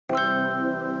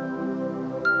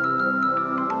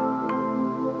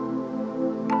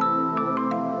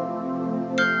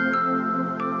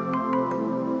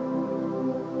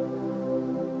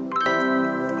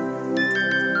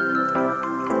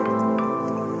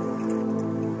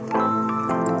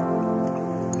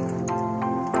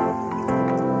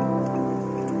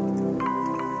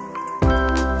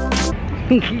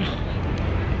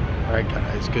Alright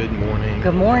guys, good morning.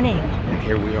 Good morning. And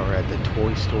here we are at the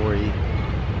Toy Story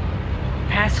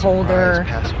Pass holder.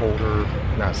 Pass holder,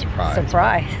 not surprise.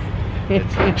 Surprise.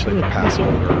 It's actually the pass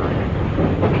holder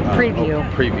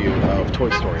preview of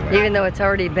Toy Story Land. Even though it's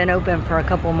already been open for a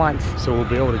couple months. So we'll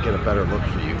be able to get a better look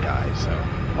for you guys. So.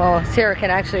 Well, Sarah can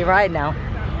actually ride now.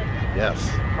 Yes.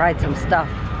 Ride some stuff,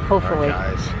 hopefully. All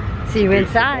right, guys. See you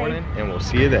inside. Good morning, and we'll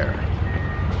see you there.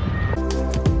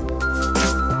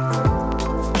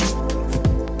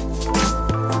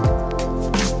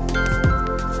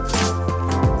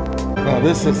 Now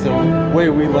this is the way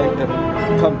we like to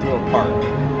come to a park.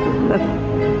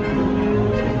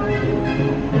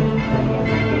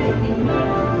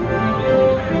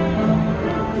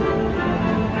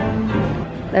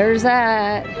 There's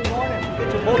that.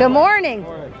 Good morning.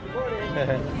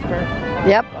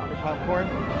 Yep. Popcorn?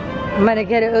 I'm gonna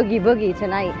get an Oogie Boogie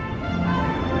tonight.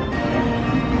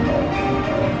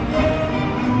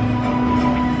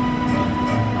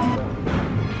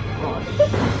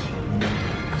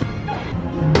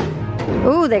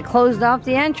 Ooh, they closed off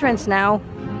the entrance now.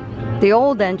 The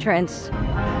old entrance.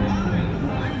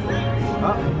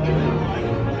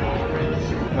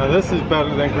 Now this is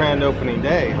better than grand opening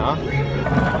day, huh?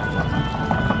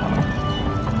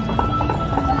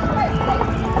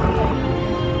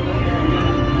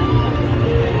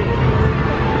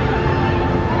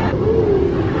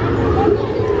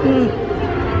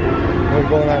 We're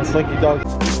going on Slinky Dog.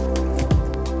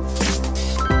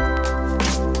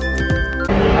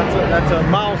 That's a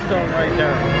milestone right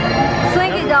there.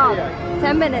 Slinky Dog,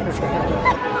 10 minutes. What?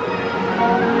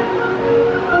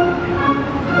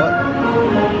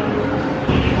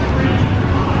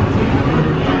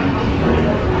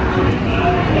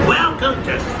 Welcome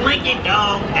to Slinky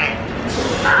Dog Day.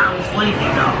 I'm Slinky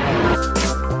Dog.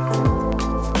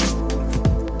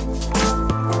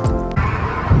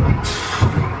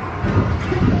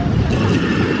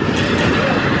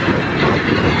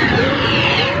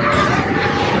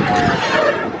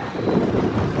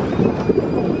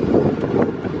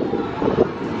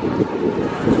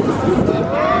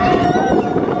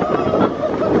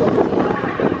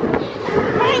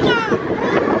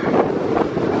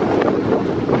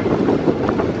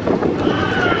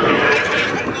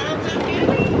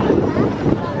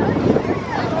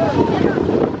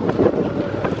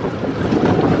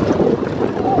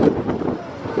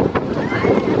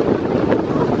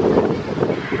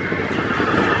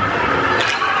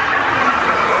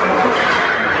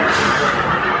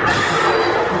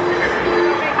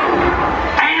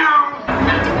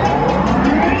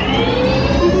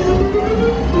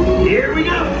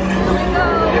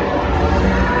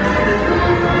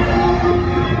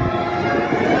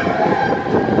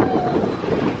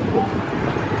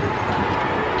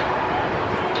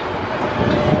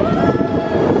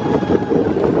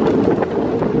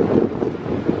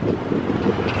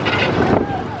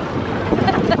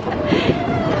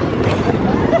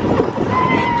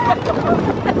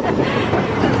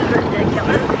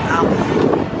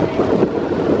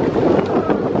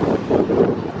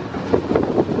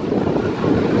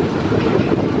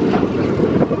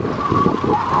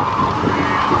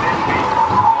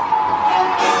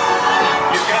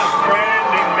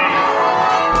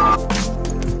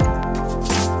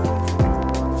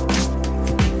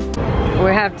 We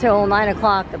have till 9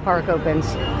 o'clock the park opens.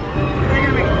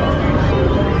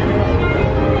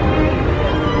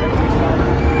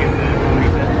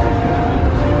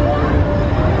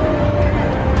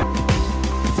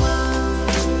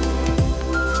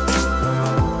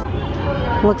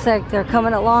 Looks like they're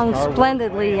coming along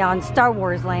splendidly on Star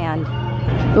Wars Land.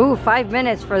 Ooh, 5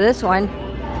 minutes for this one.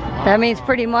 That means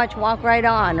pretty much walk right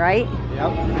on, right?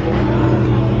 Yep.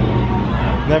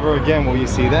 Never again will you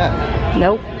see that.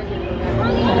 Nope.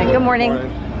 Good morning.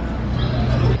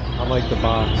 I like the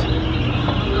box.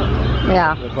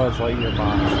 Yeah. The Buzz Lightyear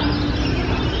box.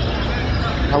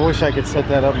 I wish I could set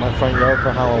that up in my front yard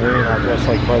for Halloween. I'll dress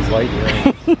like Buzz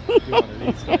Lightyear. Do one of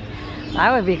these things.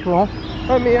 That would be cool.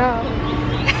 Let me out.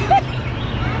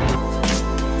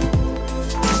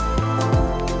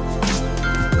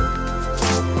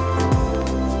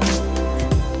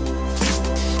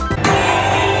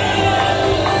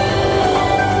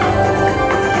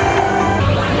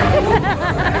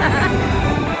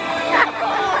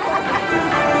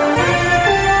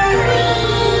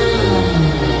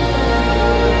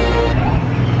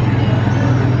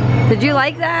 Did you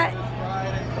like that?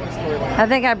 I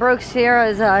think I broke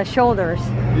Sierra's shoulders.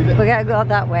 We gotta go out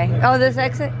that way. Oh, this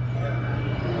exit?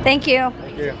 Thank you.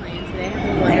 Thank you.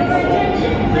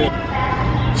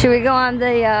 Should we go on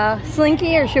the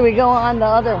Slinky or should we go on the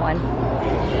other one?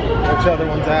 Which other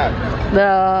one's that?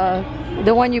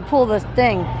 The one you pull this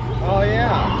thing. Oh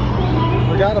yeah.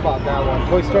 Forgot about that one.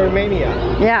 Toy Story Mania.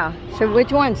 Yeah. So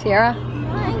which one, Sierra?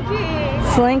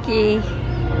 Slinky. Slinky.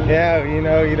 Yeah, you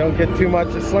know, you don't get too much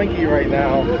of Slinky right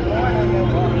now.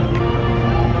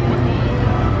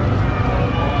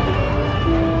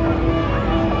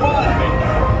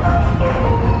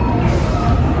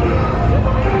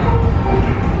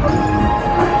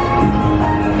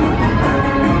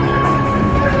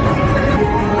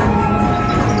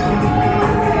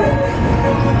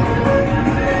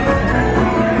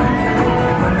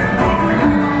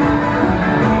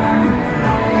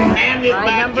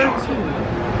 Number 2.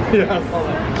 Yeah.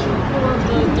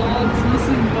 The dog's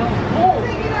missing bone.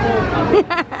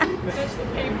 That's the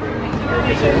paper.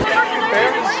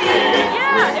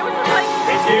 Yeah, it was like.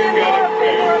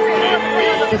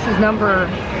 This is number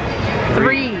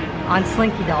 3 on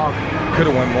Slinky Dog. Could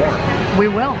have won more. We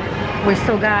will. We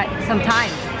still got some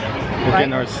time. We're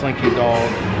getting our Slinky Dog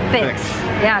fix.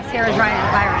 Yeah, Sarah's riding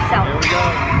it by herself. Here we go.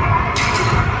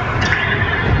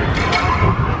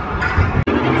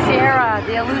 Sierra,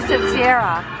 the elusive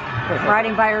Sierra,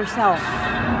 riding by herself.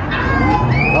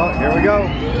 Oh, here we go.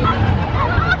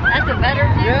 That's a better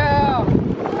view. Yeah.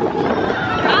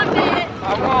 Drop it. I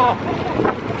will.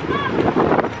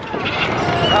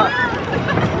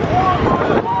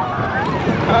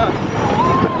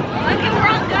 Look at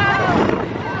Bronco.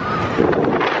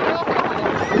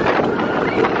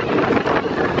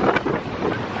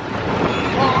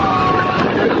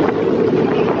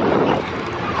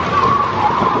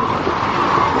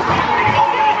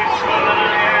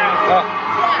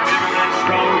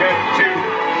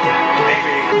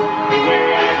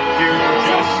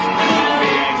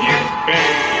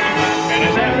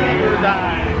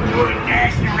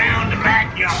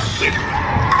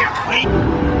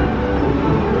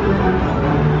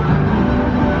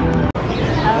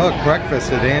 Look,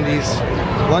 breakfast at Andy's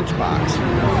lunchbox.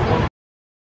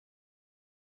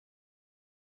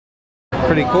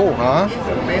 Pretty cool, huh?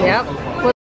 Yep.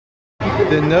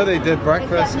 Didn't know they did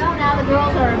breakfast. No, now the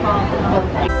girls are involved.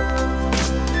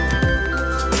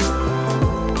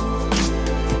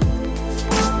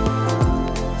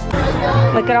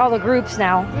 Look at all the groups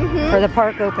now for the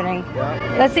park opening.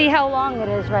 Let's see how long it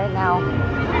is right now.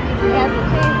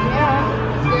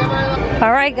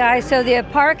 All right, guys, so the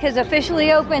park has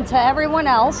officially opened to everyone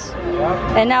else.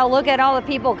 And now look at all the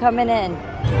people coming in.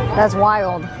 That's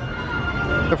wild.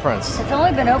 Difference. It's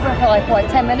only been open for like, what,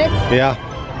 10 minutes? Yeah.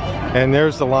 And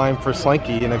there's the line for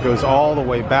Slinky, and it goes all the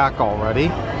way back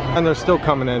already. And they're still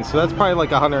coming in, so that's probably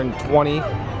like 120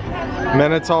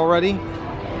 minutes already.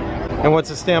 And what's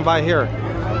the standby here?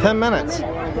 10 minutes.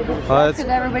 Because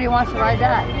everybody wants to ride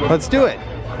that. Let's do it.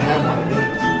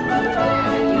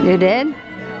 You did?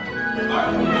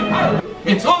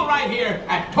 It's all right here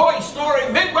at Toy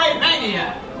Story Midway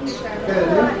Mania.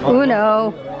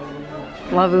 Uno.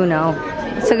 Love Uno.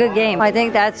 It's a good game. I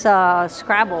think that's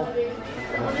Scrabble.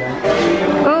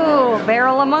 Ooh,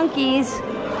 barrel of monkeys.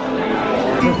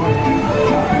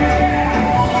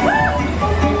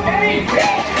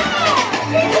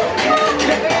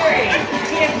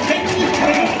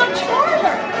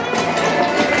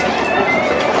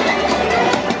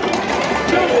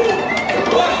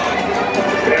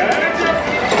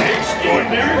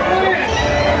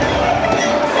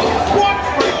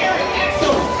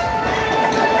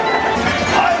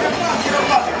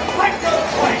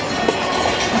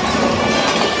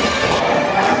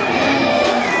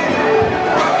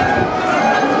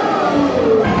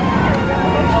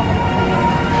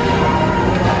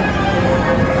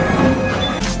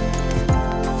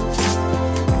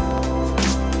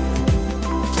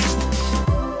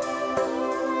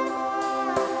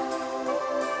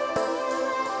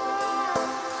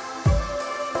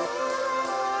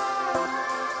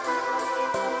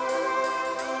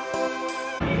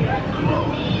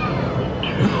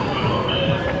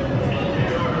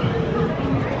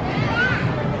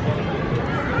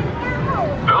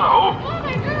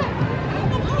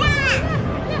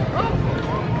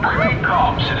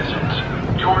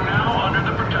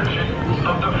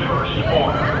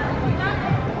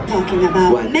 Talking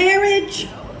about what? Marriage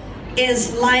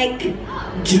is like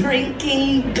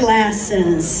drinking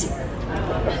glasses.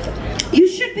 You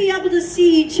should be able to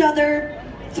see each other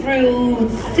through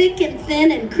thick and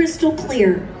thin and crystal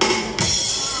clear.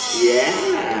 Yeah.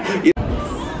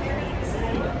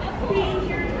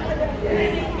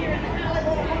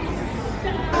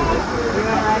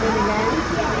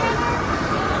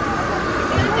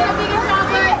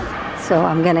 So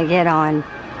I'm gonna get on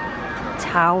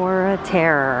Tower of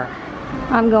Terror.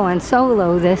 I'm going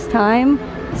solo this time.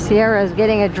 Sierra's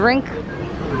getting a drink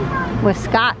with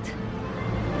Scott.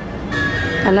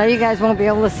 I know you guys won't be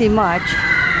able to see much,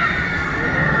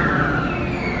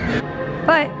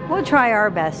 but we'll try our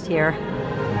best here.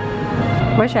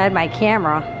 Wish I had my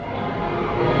camera.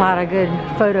 A lot of good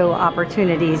photo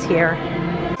opportunities here.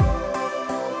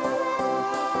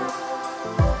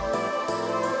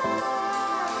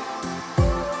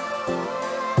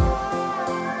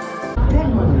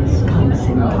 Lemons comes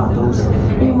in bottles.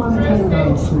 You maintain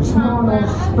them some smaller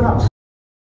sprouts.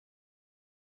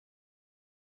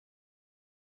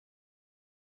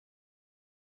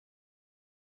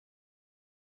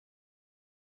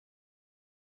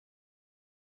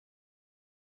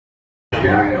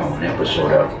 Very own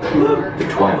episode of The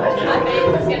Twilight Zone.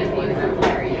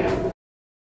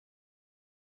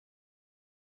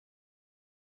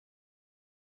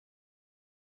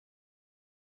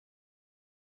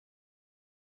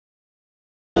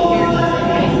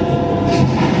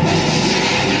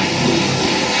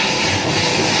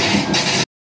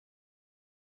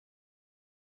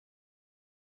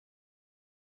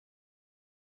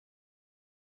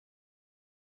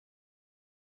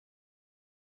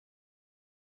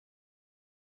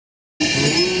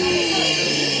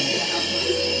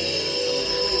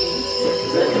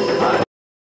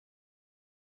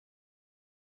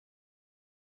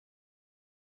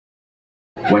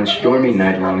 One stormy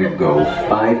night long ago,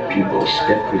 5 people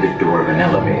stepped through the door of an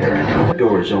elevator, and the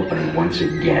door is opening once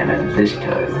again, and this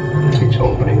time, it's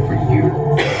opening for you.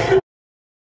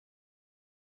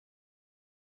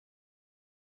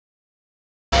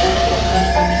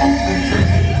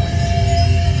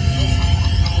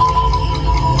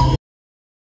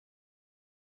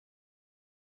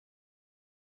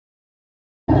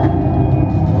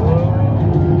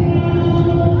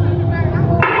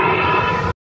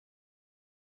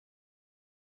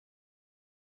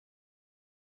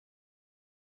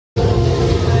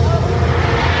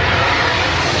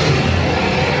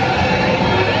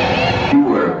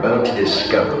 To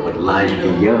discover what lies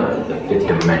beyond the 5th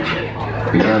dimension,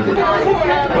 beyond the...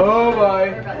 Oh my!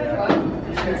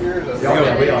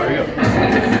 We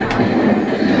are.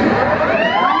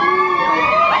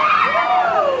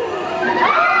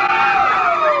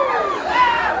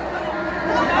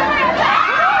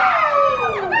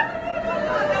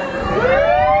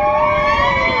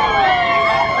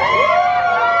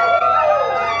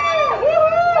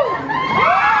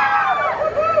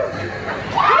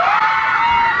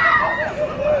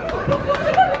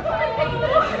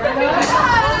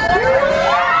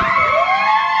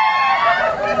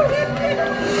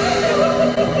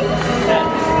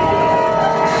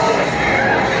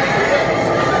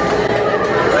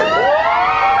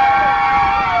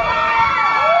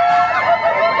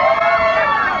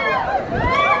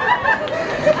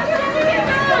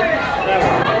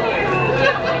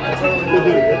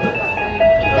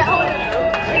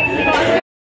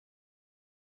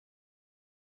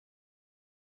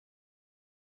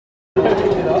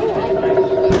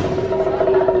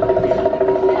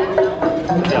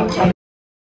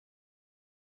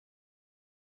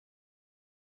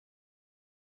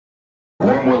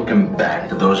 Warm welcome back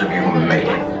to those of you who made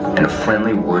it, and a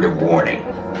friendly word of warning.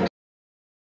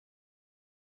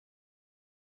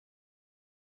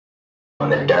 On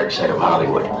the dark side of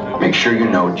Hollywood, make sure you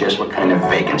know just what kind of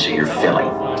vacancy you're filling,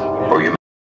 or you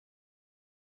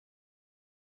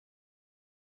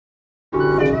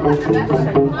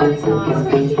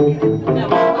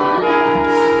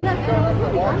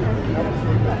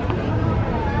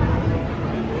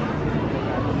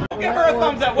Give her a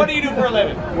thumbs up. What do you do for a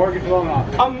living? Mortgage loan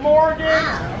officer. A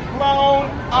mortgage loan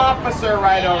officer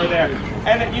right over there.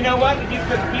 And you know what? He's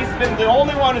been the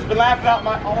only one who's been laughing out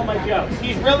all my jokes.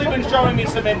 He's really been showing me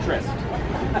some interest.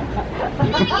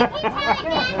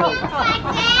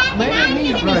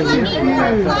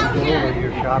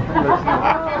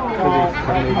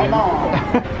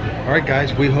 Alright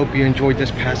guys, we hope you enjoyed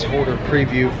this pass holder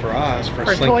preview for us for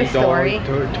Toy Slinky Story.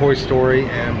 Toy Story,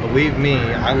 and believe me,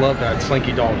 I love that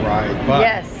Slinky Dog ride, but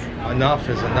yes, enough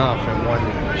is enough in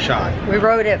one shot. we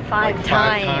rode it five Like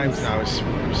times. 5 times now.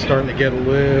 It's starting to get a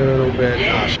little bit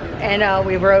And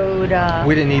we rode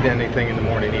we didn't eat anything in the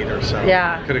morning either, so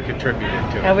yeah, could have contributed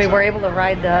to it. and we so. were able to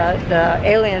ride the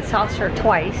alien saucer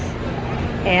twice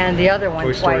and the other one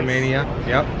Toy Story twice. Mania.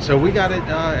 Yep. So we got it.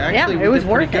 Actually, it we was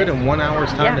did pretty worth good it. in 1 hour's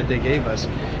time Yeah. that they gave us,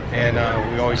 and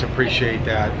we always appreciate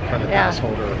that from the pass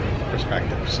holder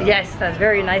perspective. So. Yes, that's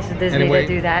very nice of Disney Anyway, to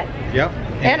do that. Yep.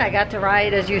 And I got to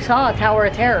ride, as you saw, Tower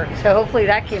of Terror. So hopefully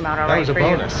that came out all that right was a for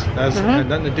bonus. you. That had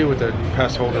nothing to do with the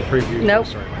pass holder preview. Nope.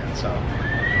 For Storyland, so.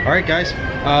 All right, guys.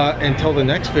 Until the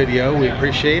next video, we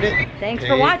appreciate it. Thanks for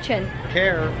Take watching.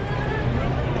 Care.